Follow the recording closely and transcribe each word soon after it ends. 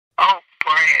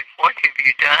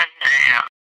you done now?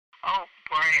 Oh,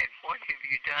 Brad, what have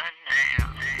you done now?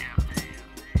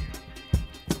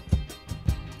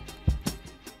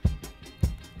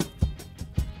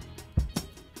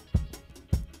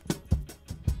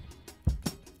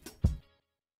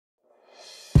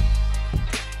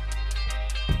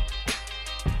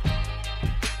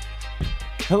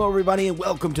 Hello, everybody, and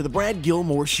welcome to the Brad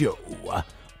Gilmore Show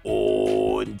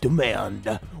on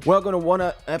demand. Welcome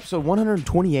to episode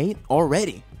 128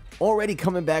 already. Already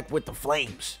coming back with the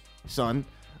flames, son.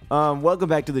 Welcome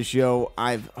back to the show.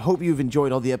 I hope you've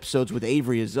enjoyed all the episodes with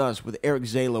Avery Is Us, with Eric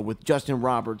Zala, with Justin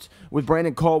Roberts, with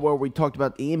Brandon Caldwell. We talked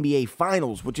about the NBA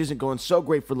Finals, which isn't going so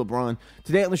great for LeBron.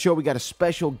 Today on the show, we got a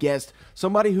special guest,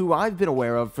 somebody who I've been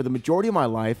aware of for the majority of my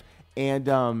life, and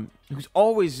who's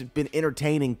always been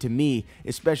entertaining to me,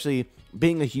 especially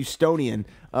being a Houstonian.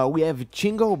 We have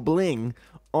Chingo Bling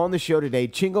on the show today.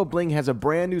 Chingo Bling has a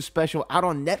brand new special out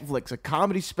on Netflix, a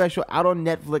comedy special out on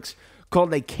Netflix called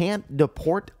They Can't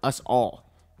Deport Us All.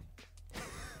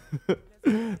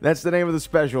 That's the name of the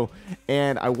special,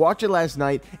 and I watched it last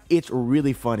night. It's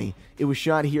really funny. It was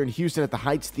shot here in Houston at the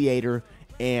Heights Theater,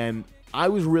 and I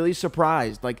was really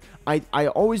surprised. Like, I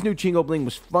always knew Chingo Bling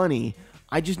was funny.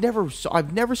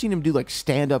 I've never seen him do like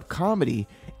stand-up comedy,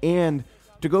 and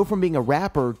to go from being a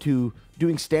rapper to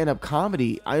doing stand-up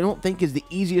comedy, I don't think is the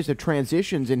easiest of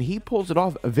transitions, and he pulls it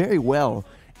off very well,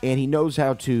 and he knows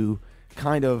how to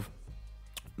kind of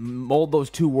mold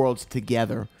those two worlds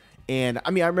together. And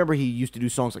I mean, I remember he used to do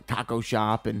songs like Taco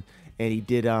Shop, and he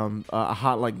did a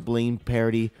Hot Like Bling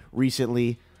parody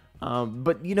recently.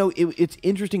 But you know, it's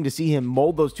interesting to see him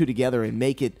mold those two together and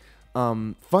make it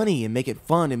funny and make it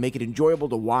fun and make it enjoyable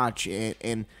to watch,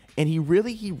 and he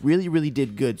really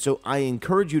did good. So I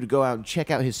encourage you to go out and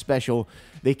check out his special,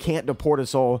 They Can't Deport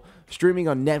Us All, streaming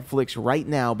on Netflix right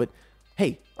now. But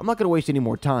hey, I'm not going to waste any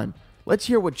more time. Let's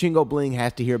hear what Chingo Bling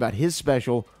has to hear about his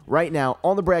special right now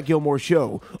on the Brad Gilmore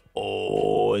Show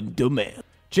on demand.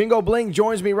 Chingo Bling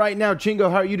joins me right now.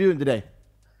 Chingo, how are you doing today?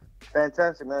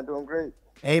 Fantastic, man. Doing great.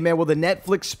 Hey, man, well, the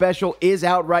Netflix special is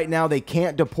out right now. They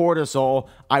Can't Deport Us All.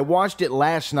 I watched it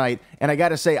last night, and I got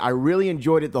to say, I really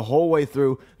enjoyed it the whole way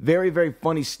through. Very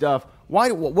funny stuff.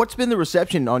 What's been the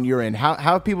reception on your end? How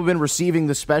have people been receiving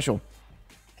the special?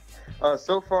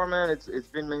 So far, man, it's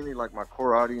been mainly like my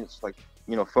core audience. Like,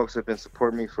 you know, folks have been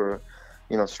supporting me for,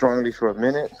 you know, strongly for a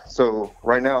minute. So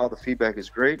right now, all the feedback is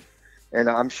great, and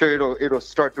I'm sure it'll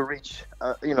start to reach,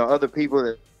 you know, other people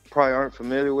that probably aren't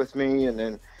familiar with me, and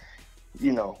then,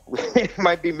 you know, it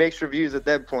might be mixed reviews at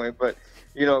that point. But,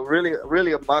 you know,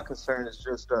 really my concern is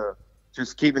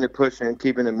just keeping it pushing,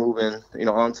 keeping it moving, you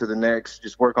know, on to the next,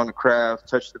 just work on the craft,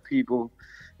 touch the people,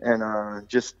 and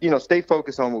just, you know, stay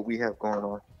focused on what we have going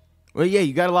on. Well, yeah,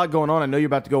 you got a lot going on. I know you're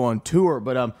about to go on tour,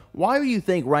 but why do you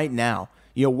think right now,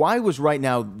 you know, why was right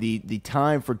now the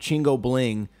time for Chingo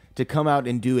Bling to come out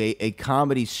and do a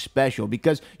comedy special?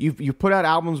 Because you've put out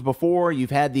albums before,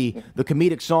 you've had the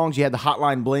comedic songs, you had the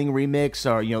Hotline Bling remix,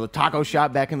 or, you know, the Taco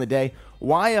Shop back in the day.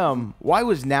 Why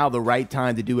was now the right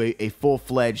time to do a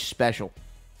full-fledged special?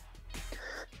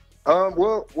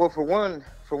 Well, for one,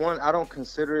 I don't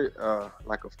consider it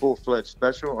like a full-fledged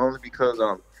special, only because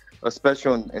a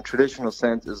special in traditional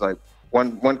sense is like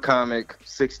one comic,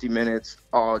 60 minutes,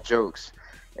 all jokes.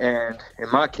 And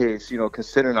in my case, you know,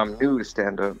 considering I'm new to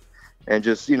stand-up, and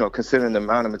just, you know, considering the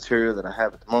amount of material that I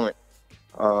have at the moment,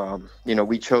 you know,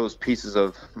 we chose pieces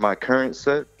of my current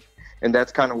set, and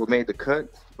that's kind of what made the cut.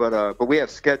 But we have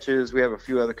sketches, we have a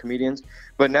few other comedians.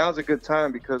 But now's a good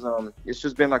time because it's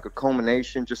just been like a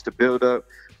culmination, just to build up.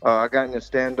 I got into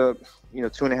stand-up, you know,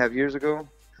 2.5 years ago,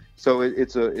 so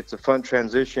it's a fun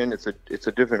transition. It's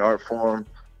a different art form,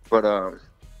 but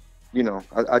you know,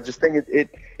 I just think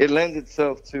it lends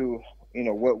itself to, you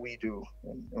know, what we do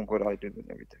and what I do and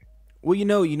everything. Well, you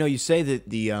know, you say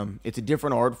that it's a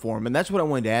different art form, and that's what I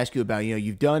wanted to ask you about. You know,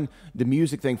 you've done the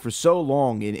music thing for so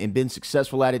long and been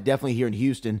successful at it, definitely here in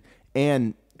Houston.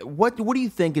 And what do you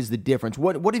think is the difference?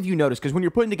 What have you noticed? Because when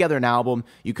you're putting together an album,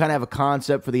 you kind of have a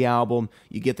concept for the album,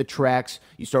 you get the tracks,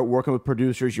 you start working with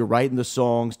producers, you're writing the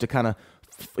songs to kind of,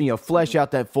 you know, flesh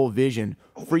out that full vision.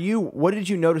 For you, what did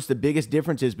you notice the biggest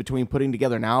difference is between putting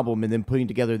together an album and then putting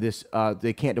together this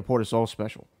They Can't Deport Us All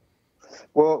special?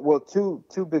 Well,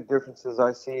 two big differences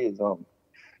I see is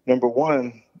number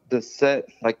one, the set.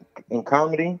 Like in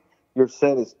comedy, your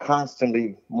set is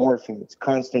constantly morphing, it's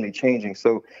constantly changing,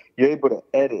 so you're able to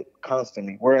edit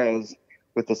constantly. Whereas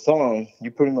with the song, you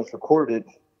pretty much record it,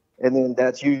 and then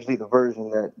that's usually the version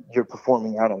that you're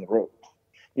performing out on the road.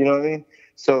 You know what I mean?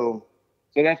 So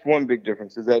that's one big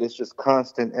difference, is that it's just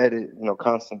constant edit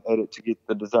to get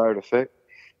the desired effect.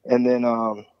 And then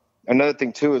another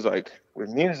thing too is like with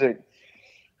music,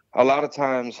 a lot of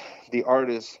times the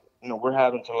artists, we're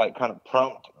having to like kind of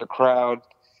prompt the crowd.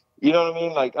 You know what I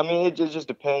mean? Like, I mean, it just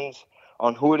depends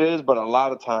on who it is, but a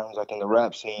lot of times, like in the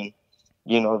rap scene,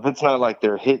 if it's not like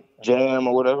their hit jam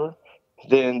or whatever,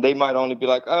 then they might only be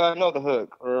like, I know the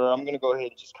hook, or I'm gonna go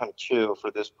ahead and just kind of chill for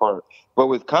this part. But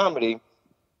with comedy,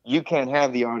 you can't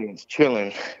have the audience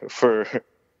chilling for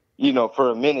for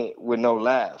a minute with no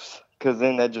laughs, because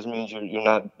then that just means you're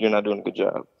not doing a good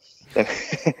job.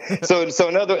 So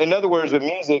in other words, with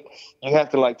music, you have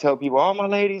to like tell people, all my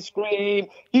ladies scream,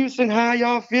 Houston, how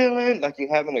y'all feeling? Like, you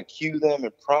having to cue them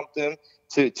and prompt them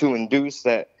to induce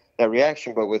that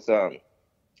reaction. But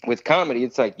with comedy,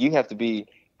 it's like you have to be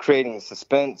creating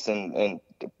suspense and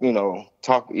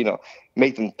talk,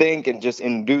 make them think and just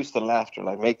induce the laughter,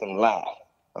 like make them laugh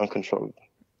uncontrollably.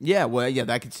 Yeah, well, yeah,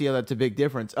 I can see how that's a big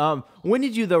difference. When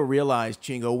did you though realize,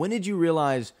 Chingo? When did you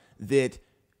realize that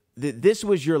this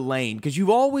was your lane? Because you've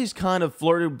always kind of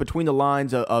flirted between the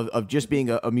lines of just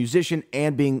being a musician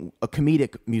and being a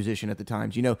comedic musician at the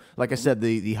times. Like I said,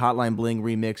 the Hotline Bling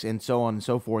remix and so on and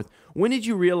so forth. When did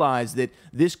you realize that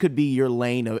this could be your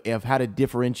lane of how to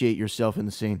differentiate yourself in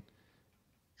the scene?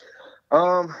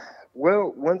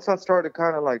 Well, once I started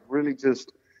kind of like really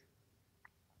just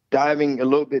diving a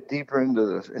little bit deeper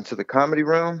into the comedy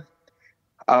realm,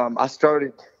 I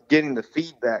started getting the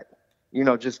feedback,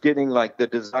 just getting like the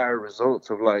desired results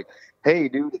of like, hey,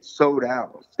 dude, it's sold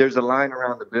out. There's a line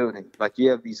around the building. Like, you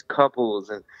have these couples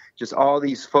and just all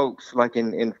these folks like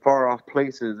in far off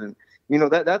places. And,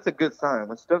 that's a good sign.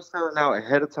 When stuff's selling out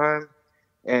ahead of time,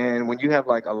 and when you have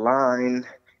like a line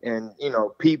and,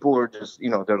 people are just,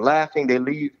 they're laughing, they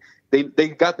leave. They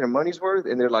got their money's worth,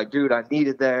 and they're like, dude, I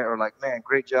needed that, or like, man,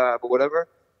 great job, or whatever.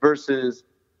 Versus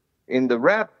on the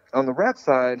rap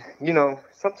side,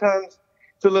 sometimes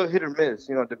it's a little hit or miss,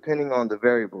 depending on the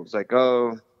variables, like,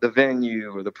 the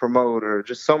venue or the promoter.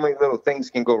 Just so many little things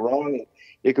can go wrong.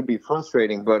 It could be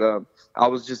frustrating, but I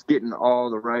was just getting all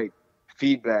the right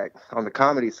feedback on the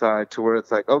comedy side to where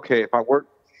it's like, okay, if I work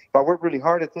really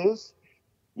hard at this,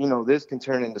 this can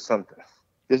turn into something.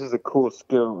 This is a cool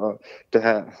skill to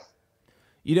have.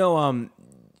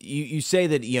 You say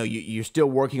that you're still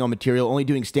working on material, only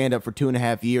doing stand up for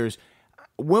 2.5 years.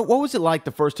 What was it like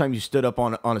the first time you stood up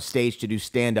on a stage to do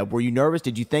stand up? Were you nervous?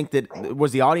 Did you think that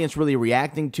was the audience really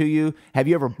reacting to you? Have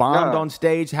you ever bombed on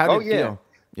stage? How did it feel?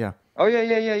 Yeah. Oh yeah.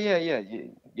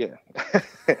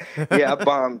 Yeah,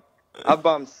 I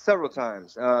bombed several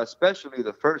times, especially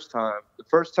the first time. The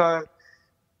first time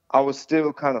I was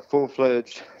still kind of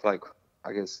full-fledged, like,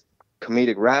 I guess,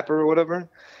 comedic rapper or whatever.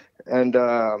 And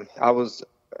I was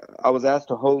asked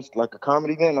to host like a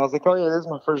comedy event. And I was like, oh yeah, this is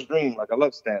my first dream. Like, I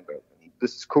love stand-up.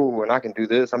 This is cool, and I can do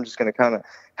this. I'm just going to kind of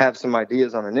have some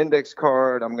ideas on an index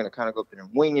card. I'm going to kind of go up there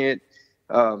and wing it.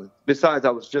 Besides,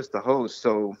 I was just the host,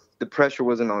 so the pressure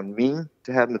wasn't on me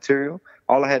to have material.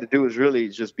 All I had to do was really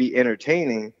just be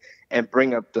entertaining and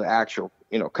bring up the actual,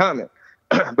 comment.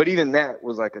 But even that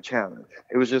was like a challenge.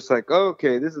 It was just like,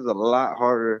 okay, this is a lot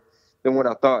harder than what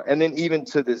I thought. And then even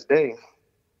to this day,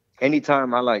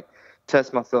 anytime I like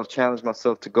test myself, challenge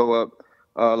myself to go up,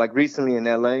 like recently in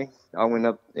LA, I went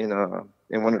up in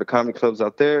one of the comedy clubs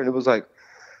out there, and it was like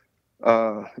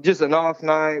just an off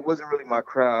night. Wasn't really my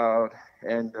crowd,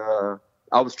 and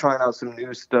I was trying out some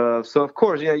new stuff. So of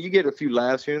course, you get a few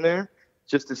laughs here and there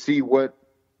just to see what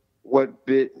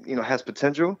bit has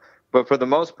potential. But for the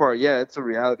most part, yeah, it's a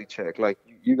reality check. Like,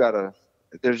 you gotta.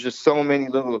 There's just so many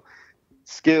little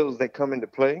skills that come into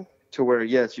play to where,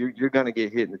 yes, you're gonna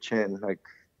get hit in the chin like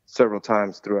several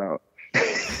times throughout.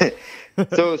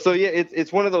 So yeah,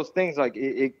 it's one of those things. Like,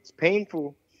 it's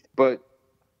painful, but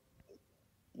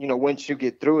once you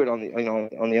get through it on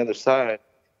the other side,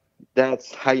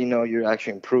 that's how you're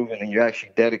actually improving and you're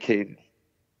actually dedicated.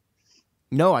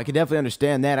 No, I can definitely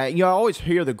understand that. I always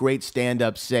hear the great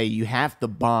stand-ups say you have to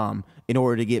bomb in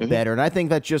order to get better, and I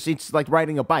think it's like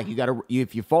riding a bike.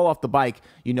 If you fall off the bike,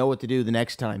 you know what to do the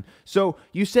next time. So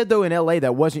you said though in LA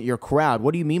that wasn't your crowd.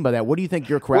 What do you mean by that? What do you think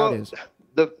your crowd is?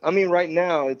 Right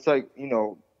now it's like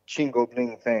Chingo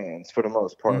Bling fans for the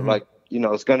most part. Mm-hmm. Like,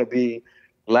 it's gonna be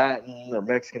Latin or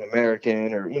Mexican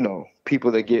American, or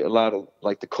people that get a lot of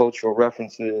like the cultural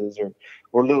references or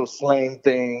little slang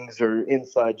things or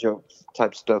inside jokes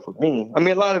type stuff with me. I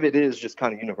mean, a lot of it is just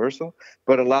kind of universal,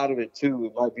 but a lot of it too,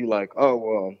 it might be like, oh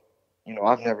well,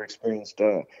 I've never experienced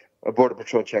a border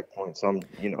patrol checkpoint, so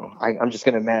I'm just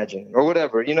gonna imagine or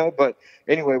whatever, But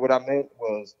anyway, what I meant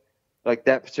was like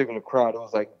that particular crowd. It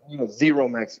was like zero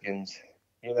Mexicans,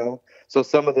 So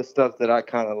some of the stuff that I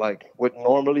kind of like would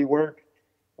normally work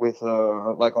with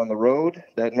like on the road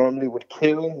that normally would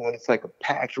kill when it's like a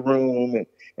packed room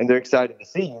and they're excited to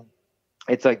see you.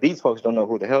 It's like these folks don't know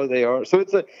who the hell they are. So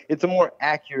it's a more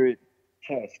accurate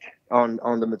test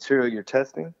on the material you're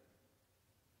testing.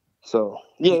 So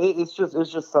yeah, it's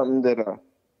just something that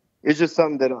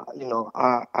you know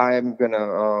I am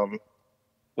gonna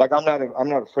like I'm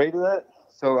not afraid of that.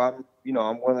 So I'm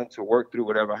willing to work through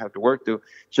whatever I have to work through,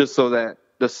 just so that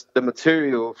the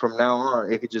material from now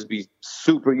on, it could just be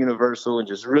super universal and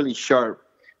just really sharp.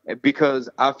 Because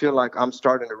I feel like I'm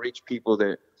starting to reach people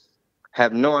that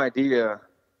have no idea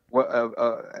what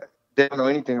they don't know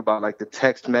anything about like the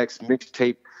Tex-Mex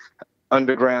mixtape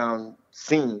underground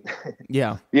scene.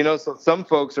 Yeah. You know, so some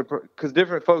folks are, because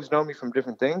different folks know me from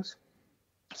different things.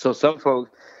 So some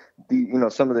folks,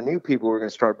 some of the new people we're going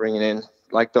to start bringing in,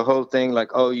 like the whole thing, like,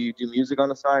 oh, you do music on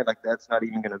the side? Like, that's not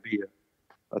even going to be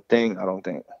a thing, I don't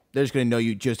think. They're just going to know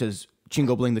you just as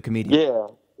Chingo Bling the comedian. Yeah.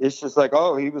 It's just like,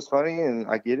 oh, he was funny and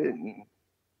I get it. And,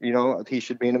 he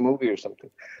should be in a movie or something.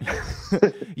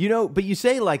 But you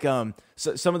say like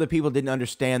some of the people didn't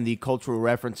understand the cultural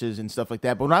references and stuff like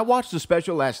that. But when I watched the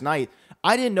special last night,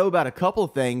 I didn't know about a couple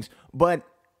of things, but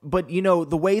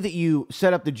the way that you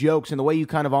set up the jokes and the way you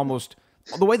kind of almost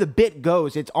the way the bit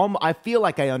goes, I feel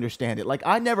like I understand it. Like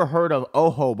I never heard of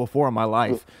Oho before in my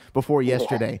life before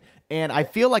yesterday, and I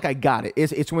feel like I got it.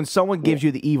 It's when someone gives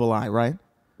you the evil eye, right?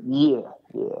 Yeah.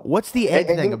 What's the egg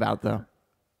thing about though?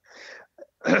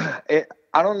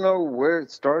 I don't know where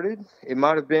it started. It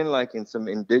might have been like in some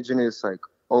indigenous, like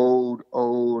old,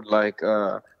 like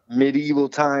medieval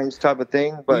times type of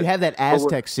thing. But you have that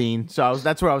Aztec scene, so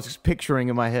that's what I was picturing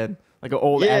in my head, like an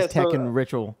old Aztecan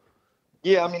ritual.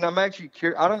 Yeah, I mean, I'm actually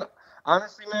curious.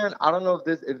 Honestly, man, I don't know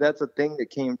if that's a thing that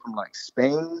came from like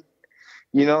Spain,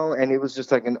 and it was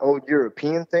just like an old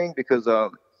European thing because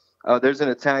there's an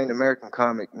Italian American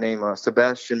comic named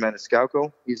Sebastian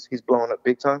Maniscalco. He's blowing up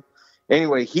big time.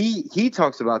 Anyway, he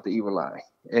talks about the evil eye,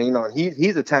 and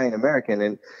he's Italian American,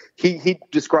 and he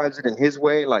describes it in his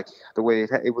way, like the way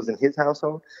it was in his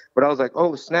household. But I was like,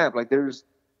 oh snap! Like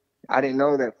I didn't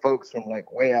know that folks from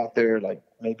like way out there, like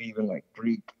maybe even like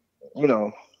Greek,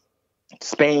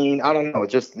 Spain, I don't know,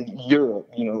 just Europe,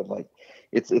 like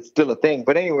it's still a thing.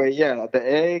 But anyway, yeah, the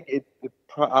egg,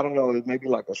 I don't know, maybe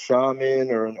like a shaman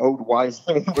or an old wise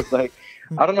man was like,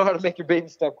 I don't know how to make your baby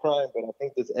stop crying, but I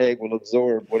think this egg will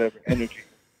absorb whatever energy.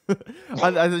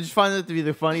 I just find that to be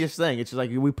the funniest thing. It's just like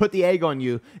we put the egg on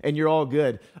you and you're all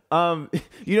good. But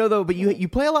you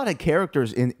play a lot of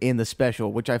characters in the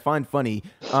special, which I find funny.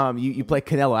 You play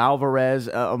Canelo Alvarez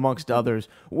amongst others.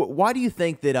 Why do you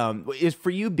think that is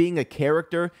for you being a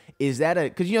character? Is that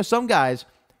because some guys,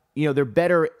 they're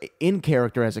better in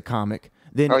character as a comic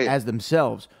than as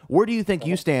themselves. Where do you think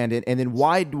you stand, and then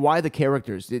why the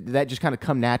characters? Did that just kind of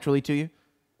come naturally to you?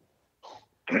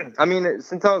 I mean,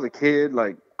 since I was a kid,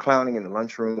 like clowning in the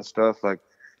lunchroom and stuff, like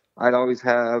I'd always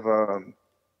have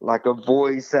like a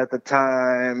voice at the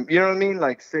time. You know what I mean?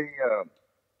 Like say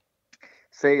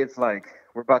it's like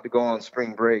we're about to go on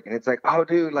spring break, and it's like, oh,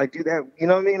 dude, like do that. You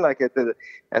know what I mean? Like in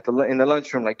the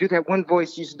lunchroom, like do that one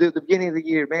voice you used to do at the beginning of the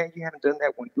year, man. You haven't done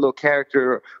that one little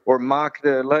character, or mock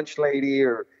the lunch lady,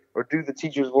 or do the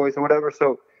teacher's voice or whatever.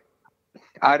 So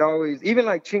I'd always, even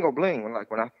like Chingo Bling,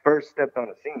 when I first stepped on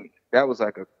the scene, that was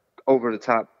like a over the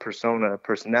top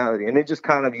personality, and it just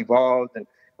kind of evolved and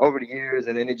over the years,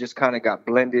 and then it just kind of got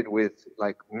blended with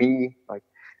like me, like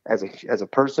as a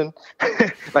person.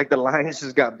 Like the lines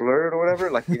just got blurred or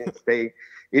whatever. Like it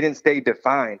didn't stay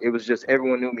defined. It was just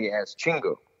everyone knew me as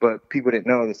Chingo, but people didn't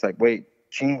know. It's like, wait,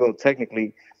 Chingo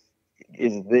technically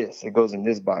is this. It goes in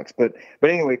this box. But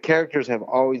anyway, characters have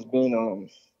always been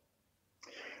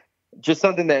just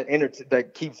something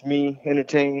that keeps me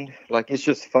entertained. Like it's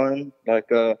just fun. Like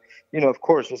of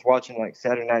course, just watching like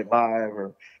Saturday Night Live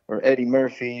or Eddie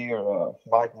Murphy or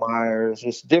Mike Myers,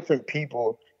 just different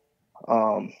people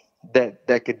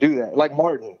that could do that. Like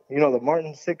Martin, the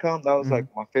Martin sitcom, that was like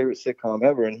my favorite sitcom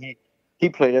ever, and he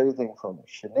played everything from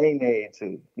Shanae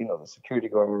to the security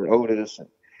guard Otis and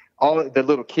all the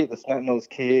little kid, the snot-nosed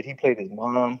kid. He played his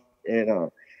mom,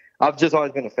 and I've just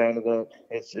always been a fan of that.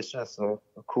 It's just a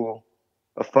cool,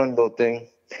 a fun little thing.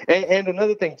 And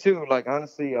another thing too, like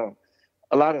honestly, a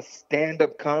lot of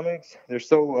stand-up comics, they're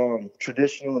so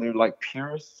traditional and they're like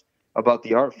purists about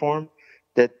the art form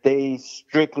that they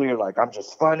strictly are like, I'm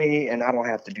just funny and I don't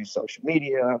have to do social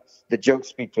media. The jokes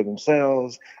speak for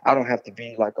themselves. I don't have to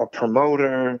be like a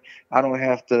promoter. I don't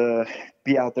have to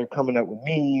be out there coming up with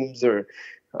memes or,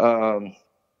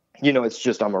 it's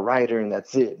just I'm a writer and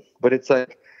that's it. But it's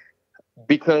like,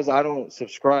 because I don't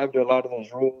subscribe to a lot of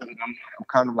those rules, and I'm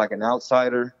kind of like an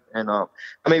outsider and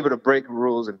I'm able to break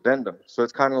rules and bend them. So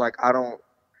it's kind of like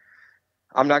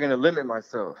I'm not going to limit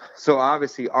myself. So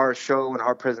obviously our show and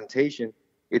our presentation,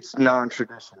 it's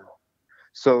non-traditional.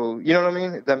 So you know what I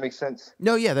mean? If that makes sense.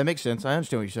 No, yeah, that makes sense. I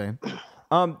understand what you're saying.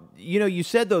 You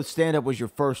said though stand up was your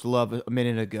first love a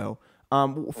minute ago.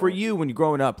 For you when you're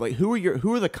growing up, like who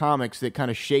are the comics that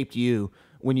kind of shaped you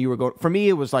when you were going? For me,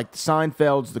 it was like the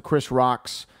Seinfelds, the Chris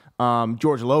Rocks,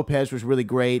 George Lopez was really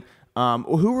great.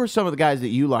 Who were some of the guys that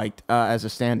you liked as a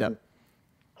stand up?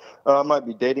 I might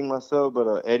be dating myself,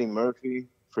 but Eddie Murphy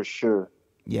for sure.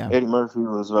 Yeah. Eddie Murphy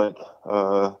was like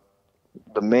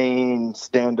the main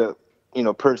stand-up,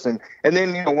 person. And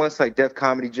then once like Def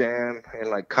Comedy Jam and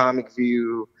like Comic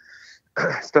View,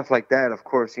 stuff like that. Of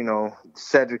course,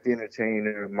 Cedric the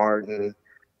Entertainer, Martin,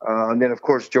 and then of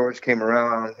course George came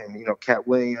around, and Cat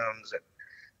Williams,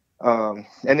 and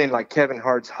then like Kevin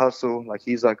Hart's Hustle, like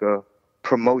he's like a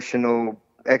promotional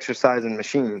exercising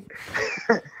machine.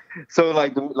 So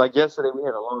like yesterday we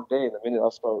had a long day, and the minute I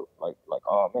start like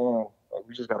oh man, like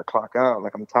we just gotta clock out,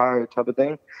 like I'm tired type of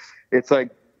thing. It's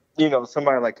like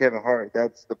somebody like Kevin Hart,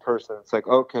 that's the person. It's like,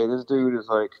 okay, this dude is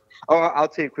like, oh, I'll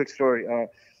tell you a quick story.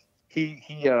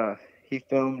 Kevin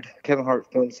Hart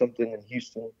filmed something in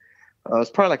Houston. It's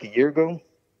probably like a year ago.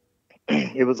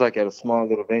 It was like at a small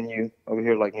little venue over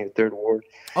here, like near Third Ward.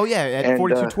 Oh yeah, at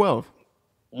 4212.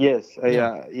 Yes,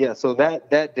 yeah. So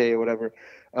that day or whatever,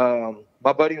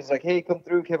 my buddy was like, "Hey, come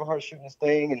through. Kevin Hart's shooting this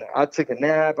thing," and I took a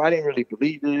nap. I didn't really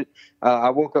believe it. I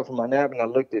woke up from my nap and I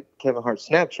looked at Kevin Hart's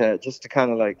Snapchat just to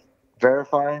kind of like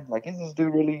verify, like, is this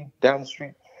dude really down the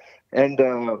street? And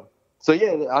so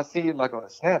yeah, I see it like on the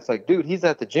snaps, like, dude, he's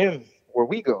at the gym where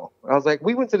we go. I was like,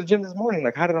 we went to the gym this morning.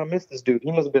 Like, how did I miss this dude?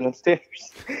 He must have been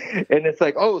upstairs. And it's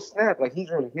like, oh snap, like he's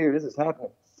really here. This is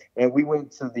happening. And we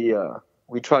went to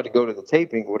we tried to go to the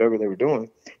taping, whatever they were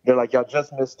doing. They're like, y'all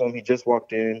just missed him. He just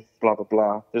walked in, blah, blah,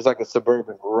 blah. There's like a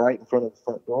Suburban right in front of the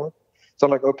front door. So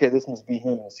I'm like, okay, this must be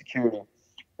him and security.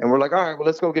 And we're like, all right, well,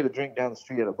 let's go get a drink down the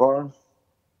street at a bar.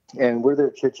 And we're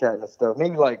there chit-chatting and stuff.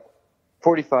 Maybe like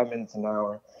 45 minutes, an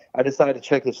hour. I decided to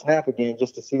check his snap again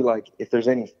just to see like if there's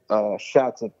any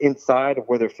shots of inside of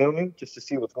where they're filming, just to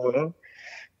see what's going on.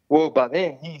 Well, by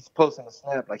then, he's posting a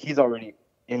snap like he's already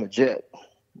in a jet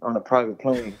on a private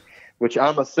plane, which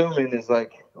I'm assuming is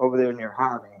like over there near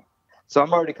Hobby. So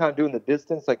I'm already kind of doing the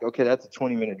distance. Like, okay, that's a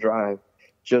 20-minute drive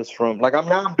just from, like,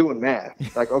 I'm doing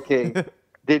math. Like, okay,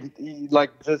 did he,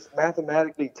 like, just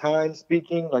mathematically time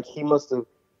speaking, like he must have,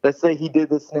 let's say he did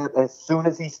this snap as soon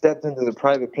as he stepped into the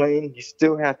private plane, you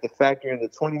still have to factor in the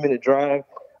 20-minute drive.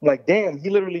 I'm like, damn, he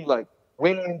literally like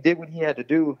went in, did what he had to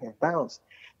do and bounced,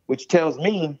 which tells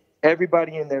me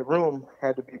everybody in that room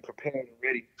had to be prepared and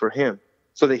ready for him,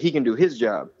 so that he can do his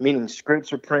job, meaning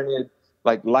scripts are printed,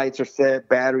 like lights are set,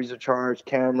 batteries are charged,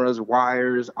 cameras,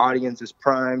 wires, audience is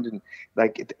primed, and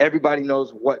like everybody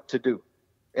knows what to do.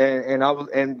 And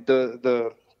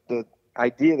the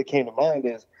idea that came to mind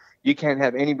is you can't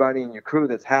have anybody in your crew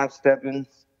that's half stepping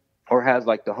or has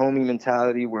like the homie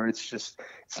mentality where it's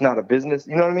not a business.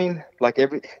 You know what I mean? Like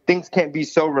things can't be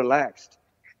so relaxed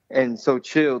and so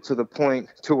chill to the point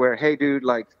to where, hey dude,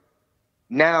 like,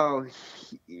 now,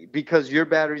 because your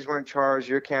batteries weren't charged,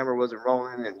 your camera wasn't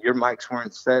rolling, and your mics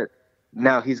weren't set,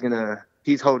 now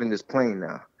he's holding this plane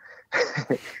now,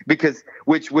 because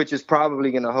which is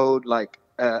probably gonna hold like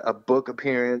a book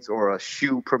appearance or a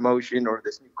shoe promotion or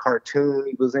this new cartoon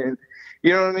he was in.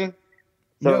 You know what I mean?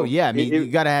 So no, yeah, I mean, you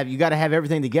gotta have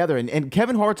everything together, and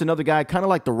Kevin Hart's another guy, kind of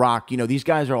like The Rock. These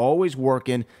guys are always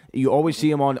working. You always see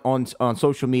him on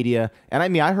social media, and I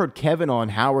mean, I heard Kevin on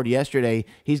Howard yesterday.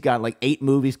 He's got like 8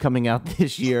 movies coming out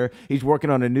this year. He's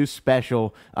working on a new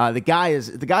special. The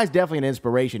guy's definitely an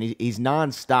inspiration. He's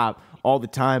nonstop all the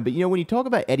time. But when you talk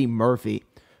about Eddie Murphy,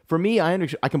 for me, I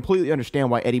completely understand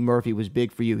why Eddie Murphy was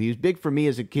big for you. He was big for me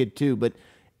as a kid too. But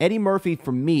Eddie Murphy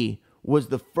for me was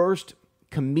the first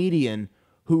comedian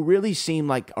who really seemed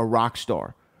like a rock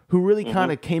star, who really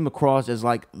kind of came across as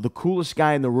like the coolest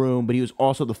guy in the room, but he was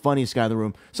also the funniest guy in the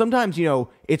room. Sometimes,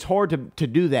 it's hard to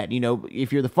do that.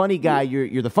 If you're the funny guy,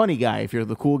 you're the funny guy. If you're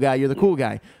the cool guy, you're the cool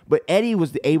guy. But Eddie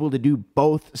was able to do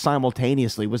both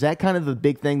simultaneously. Was that kind of the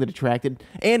big thing that attracted?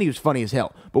 And he was funny as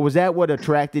hell. But was that what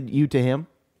attracted you to him?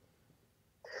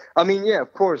 I mean, yeah,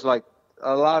 of course. Like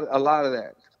a lot of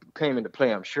that came into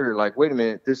play. I'm sure. Like, wait a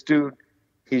minute, this dude.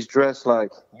 He's dressed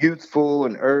like youthful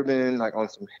and urban, like on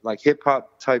some like hip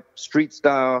hop type street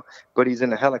style, but he's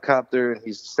in a helicopter and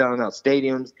he's selling out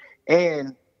stadiums,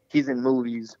 and he's in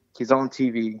movies. He's on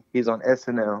TV. He's on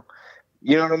SNL.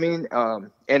 You know what I mean?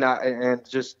 And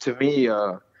just to me,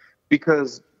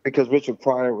 because because Richard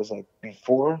Pryor was like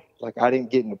before. Like I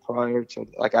didn't get into Pryor till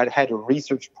like I had to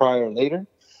research Pryor later.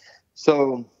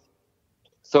 So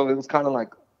it was kind of like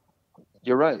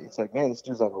you're right. It's like, man, this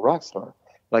dude's like a rock star.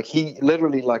 Like he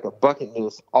literally like a bucket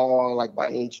list all like by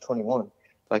age 21.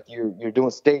 Like you're doing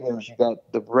stadiums, you got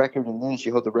the record in this,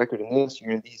 you hold the record in this,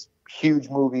 you're in these huge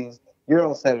movies, you're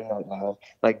on Saturday Night Live.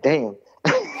 Like damn.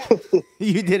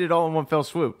 You did it all in one fell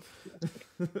swoop.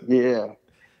 Yeah.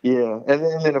 Yeah. And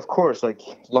then of course like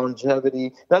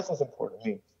longevity, that's what's important to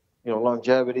me. You know,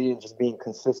 longevity and just being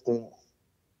consistent.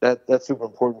 That's super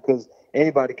important because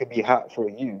anybody could be hot for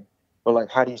a year. But like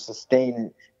how do you sustain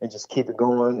it and just keep it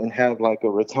going and have like a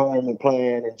retirement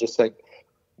plan and just like,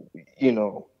 you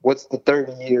know, what's the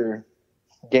 30-year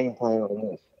game plan on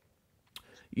this?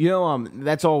 You know,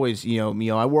 that's always,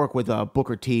 I work with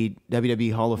Booker T,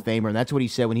 WWE Hall of Famer, and that's what he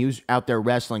said when he was out there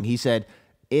wrestling. He said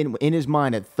in his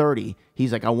mind at 30,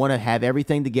 he's like, I want to have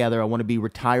everything together. I want to be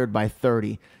retired by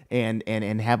 30 and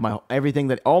have my everything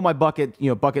that all my bucket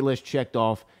list checked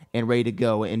off and ready to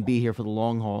go and be here for the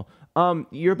long haul.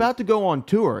 You're about to go on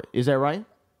tour, is that right?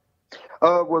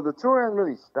 Well, the tour hasn't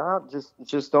really stopped.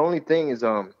 Just the only thing is,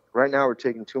 right now we're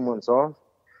taking 2 months off,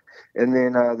 and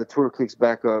then the tour kicks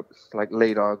back up like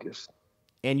late August.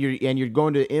 And you're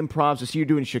going to improvs. I see you're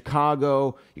doing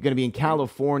Chicago. You're going to be in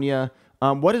California.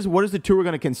 What is the tour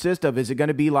going to consist of? Is it going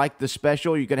to be like the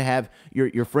special? You're going to have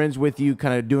your friends with you,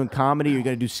 kind of doing comedy. You're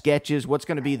going to do sketches. What's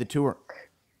going to be the tour?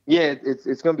 Yeah,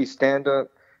 it's going to be stand up.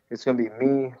 It's going to be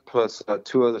me plus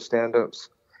 2 other stand ups,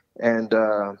 and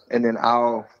then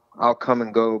I'll come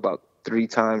and go about 3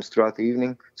 times throughout the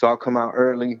evening. So I'll come out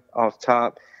early off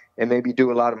top and maybe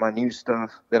do a lot of my new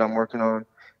stuff that I'm working on,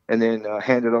 and then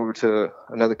hand it over to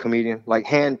another comedian, like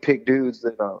hand-picked dudes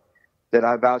that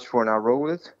I vouch for and I roll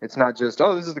with. It's not just,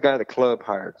 oh, this is the guy the club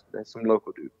hired. That's some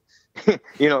local dude.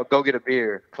 Go get a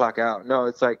beer, clock out. No,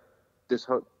 it's like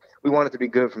we want it to be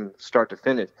good from start to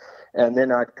finish. And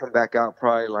then I'd come back out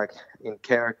probably like in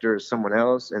character as someone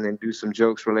else and then do some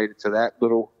jokes related to that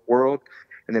little world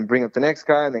and then bring up the next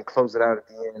guy and then close it out at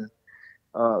the end.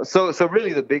 So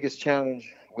really the biggest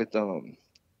challenge with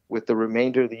the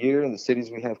remainder of the year and the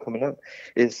cities we have coming up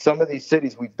is some of these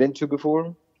cities we've been to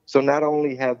before. So not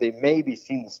only have they maybe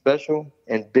seen the special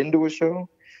and been to a show,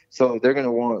 so they're going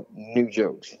to want new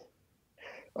jokes.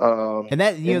 And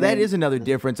that that is another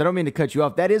difference. I don't mean to cut you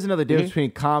off. That is another difference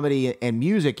between comedy and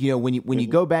music. When you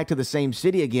go back to the same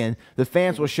city again, the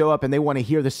fans will show up and they want to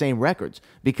hear the same records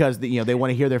because they want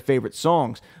to hear their favorite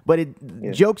songs. But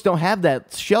jokes don't have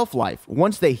that shelf life.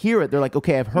 Once they hear it, they're like,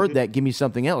 okay, I've heard that. Give me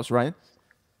something else, right?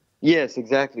 Yes,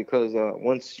 exactly. Because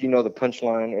once you know the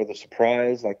punchline or the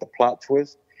surprise, like the plot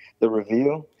twist, the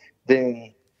reveal,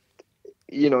 then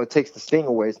it takes the sting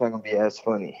away. It's not going to be as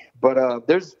funny. But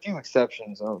there's a few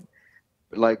exceptions.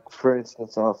 Like for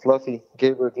instance, Fluffy,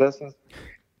 Gabriel Iglesias.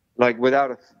 Like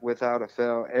without a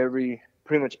fail,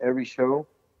 pretty much every show,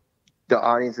 the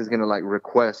audience is going to like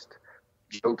request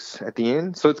jokes at the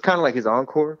end. So it's kind of like his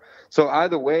encore. So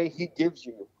either way, he gives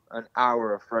you an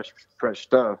hour of fresh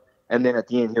stuff, and then at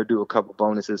the end he'll do a couple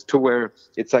bonuses to where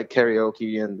it's like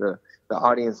karaoke and the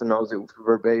audience knows it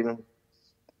verbatim.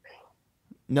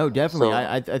 No, definitely.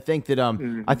 So, I think that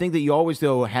I think that you always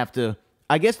though have to.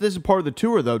 I guess this is part of the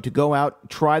tour though, to go out,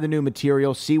 try the new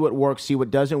material, see what works, see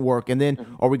what doesn't work, and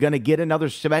then are we going to get another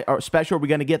special? Are we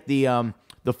going to get the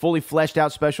fully fleshed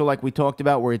out special like we talked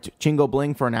about, where it's Chingo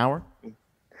Bling for an hour?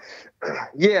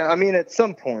 Yeah, I mean at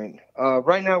some point.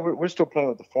 Right now we're still playing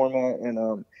with the format,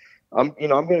 and I'm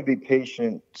going to be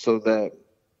patient so that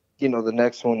the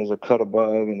next one is a cut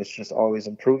above and it's just always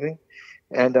improving.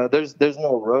 And there's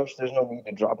no rush. There's no need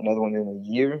to drop another one in a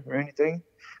year or anything.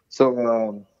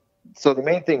 So the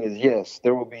main thing is, yes,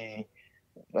 there will be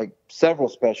like several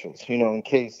specials, in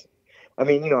case. I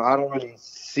mean, I don't really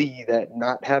see that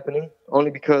not happening,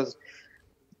 only because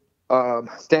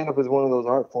stand-up is one of those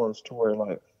art forms to where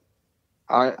like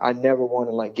I never want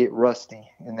to like get rusty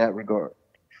in that regard.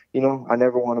 I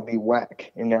never want to be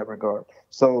whack in that regard.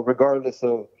 So regardless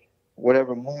of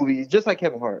whatever movie, just like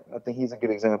Kevin Hart, I think he's a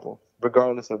good example.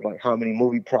 Regardless of like how many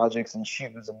movie projects and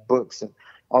shoes and books and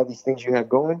all these things you have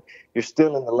going, you're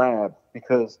still in the lab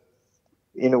because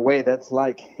in a way that's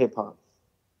like hip hop,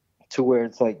 to where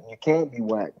it's like you can't be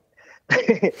whack.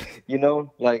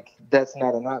 Like that's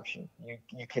not an option.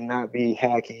 You cannot be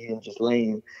hacky and just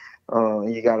lame.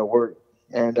 You got to work,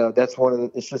 and that's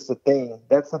it's just a thing.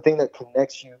 That's the thing that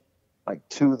connects you like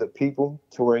to the people,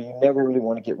 to where you never really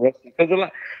want to get rusty, because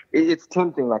it's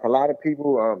tempting. Like a lot of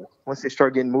people, once they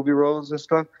start getting movie roles and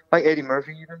stuff, like Eddie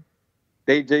Murphy, even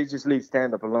they just leave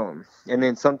stand up alone, and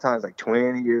then sometimes like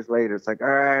 20 years later, it's like, all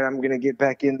right, I'm gonna get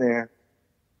back in there.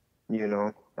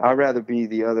 I'd rather be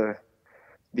the other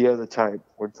type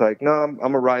where it's like, no,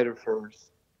 I'm a writer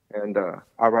first, and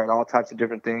I write all types of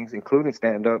different things, including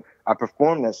stand up. I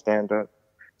perform that stand up.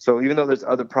 So even though there's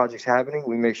other projects happening,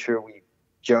 we make sure we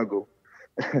juggle,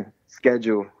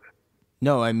 schedule.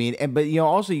 No, I mean, but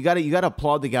also you gotta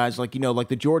applaud the guys like like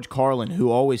the George Carlin who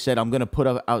always said I'm gonna put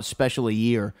out special a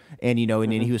year, and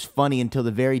and he was funny until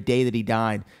the very day that he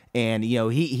died, and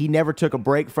he never took a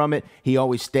break from it. He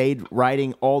always stayed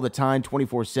writing all the time,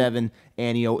 24/7,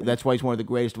 and that's why he's one of the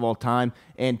greatest of all time.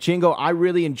 And Chingo, I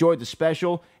really enjoyed the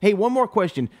special. Hey, one more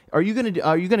question: Are you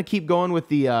gonna keep going with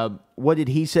the What Did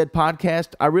He Said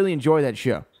podcast? I really enjoy that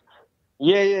show.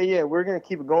 Yeah. We're gonna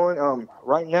keep it going.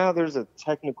 Right now there's a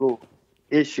technical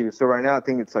issue, so right now I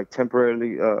think it's like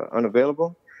temporarily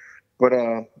unavailable. But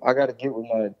I got to get with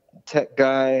my tech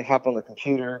guy, hop on the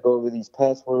computer, go over these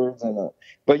passwords, and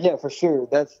but yeah, for sure,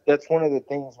 that's one of the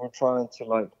things we're trying to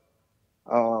like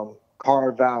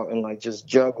carve out and like just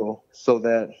juggle, so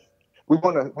that we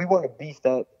want to beef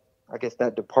that, I guess,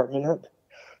 that department up.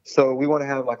 So we want to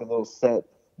have like a little set,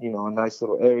 a nice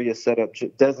little area set up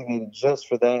designated just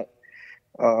for that.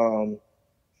 Um,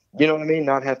 You know what I mean?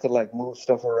 Not have to like move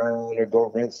stuff around or go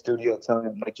rent studio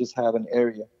time. Like just have an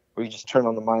area where you just turn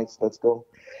on the mics. Let's go.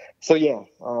 So yeah,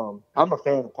 I'm a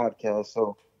fan of podcasts,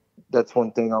 so that's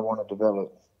one thing I want to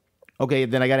develop. Okay,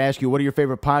 then I got to ask you, what are your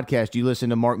favorite podcasts? Do you listen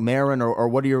to Mark Maron, or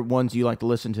what are your ones you like to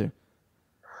listen to?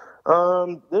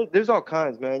 There's all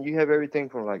kinds, man. You have everything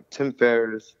from like Tim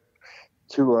Ferriss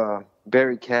to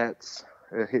Barry Katz.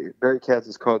 Barry Katz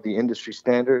is called The Industry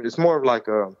Standard. It's more of like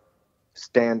a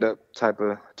stand-up type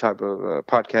of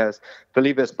podcast.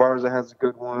 Felipe Esparza has a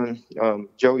good one.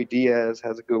 Joey Diaz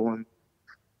has a good one.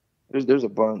 There's a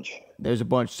bunch. There's a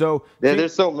bunch. So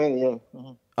there's so many. Yeah.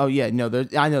 Mm-hmm. Oh yeah, no.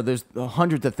 I know there's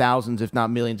hundreds of thousands, if not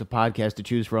millions, of podcasts to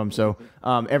choose from. So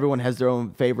everyone has their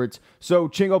own favorites. So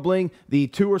Chingo Bling, the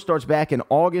tour starts back in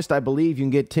August, I believe. You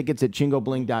can get tickets at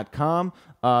chingobling.com.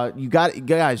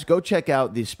 Guys, go check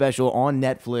out the special on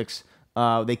Netflix.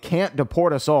 They can't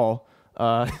deport us all.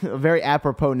 A very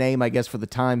apropos name, I guess, for the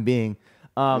time being.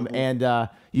 And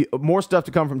more stuff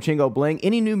to come from Chingo Bling.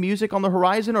 Any new music on the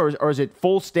horizon, or is it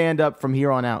full stand-up from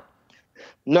here on out?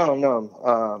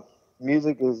 No.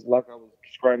 Music is like I was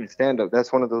describing stand-up.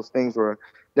 That's one of those things where you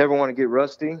never want to get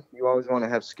rusty. You always want to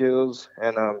have skills.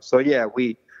 And so, yeah,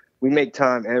 we make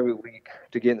time every week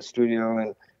to get in the studio.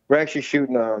 And we're actually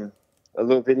shooting a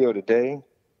little video today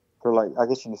for, like, I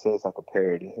guess you could say it's like a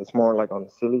parody. It's more like on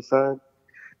the silly side.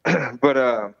 but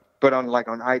on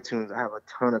iTunes, I have a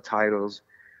ton of titles.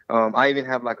 I even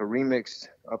have like a remix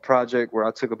project where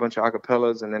I took a bunch of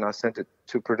acapellas and then I sent it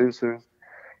to producers,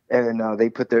 and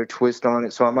they put their twist on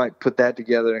it. So I might put that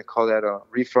together and call that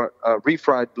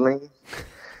refried Bling.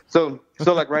 So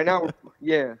like right now,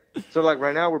 So like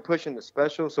right now we're pushing the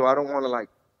special. So I don't want to like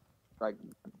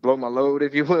blow my load,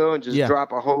 if you will, and just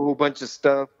drop a whole bunch of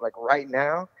stuff like right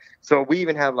now. So we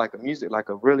even have like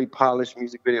a really polished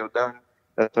music video done.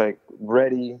 That's like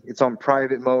ready. It's on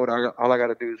private mode. All I got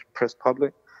to do is press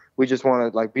public. We just want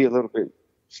to like be a little bit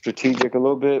strategic a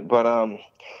little bit, but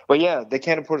yeah, they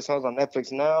can't import the songs on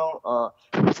Netflix now.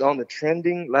 It's on the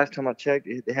trending. Last time I checked,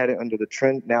 they had it under the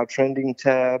trending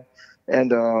tab,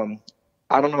 and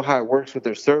I don't know how it works with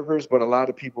their servers, but a lot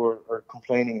of people are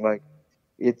complaining like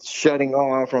it's shutting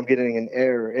off or I'm getting an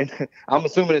error, and I'm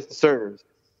assuming it's the servers.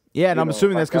 Yeah, and I'm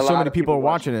assuming that's because so many people are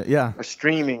watching it. Yeah, are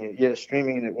streaming it. Yeah,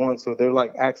 streaming it at once. So they're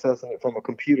like accessing it from a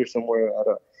computer somewhere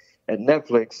at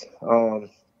Netflix.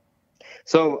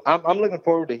 So I'm looking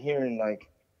forward to hearing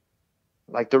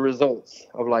like the results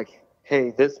of like,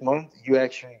 hey, this month you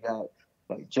actually got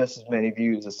like just as many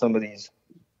views as some of these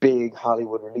big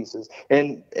Hollywood releases.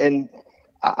 And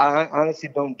I honestly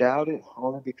don't doubt it,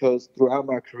 only because throughout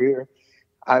my career,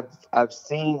 I've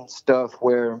seen stuff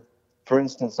where, for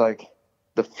instance, like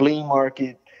the flea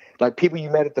market, like people you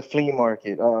met at the flea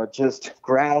market, just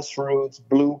grassroots,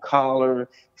 blue collar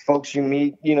folks you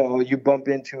meet, you bump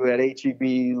into at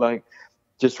HEB, like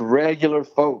just regular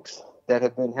folks that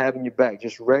have been having your back,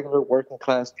 just regular working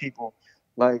class people.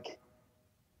 Like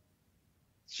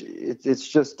it's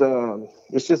just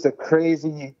a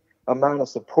crazy amount of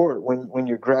support when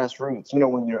you're grassroots,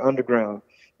 when you're underground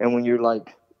and when you're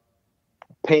like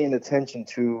paying attention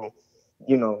to,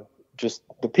 just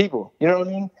the people, you know what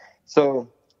I mean? So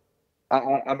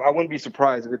I wouldn't be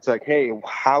surprised if it's like, hey,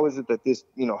 how is it that this,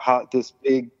 how this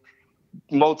big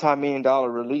multi-million-dollar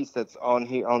release that's on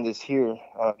this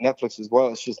Netflix as well,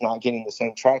 it's just not getting the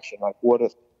same traction. Like what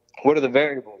are the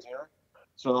variables,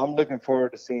 So I'm looking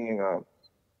forward to seeing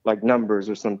like numbers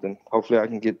or something. Hopefully I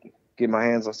can get my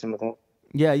hands on some of that.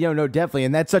 Yeah, no, definitely.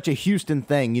 And that's such a Houston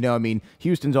thing. I mean,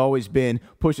 Houston's always been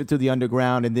push it through the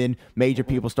underground, and then major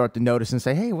people start to notice and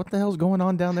say, hey, what the hell's going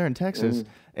on down there in Texas?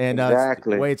 And it's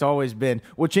the way it's always been.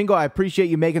 Well, Chingo, I appreciate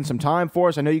you making some time for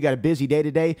us. I know you got a busy day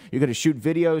today. You're going to shoot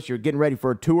videos. You're getting ready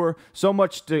for a tour. So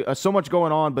much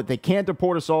going on, but They Can't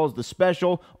Deport Us All is the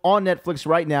special on Netflix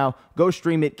right now. Go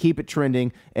stream it. Keep it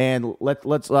trending. And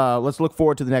let's look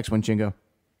forward to the next one, Chingo.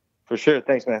 For sure.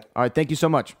 Thanks, man. All right. Thank you so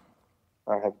much.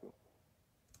 All right.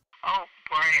 Oh,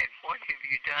 Brad, what have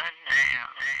you done now?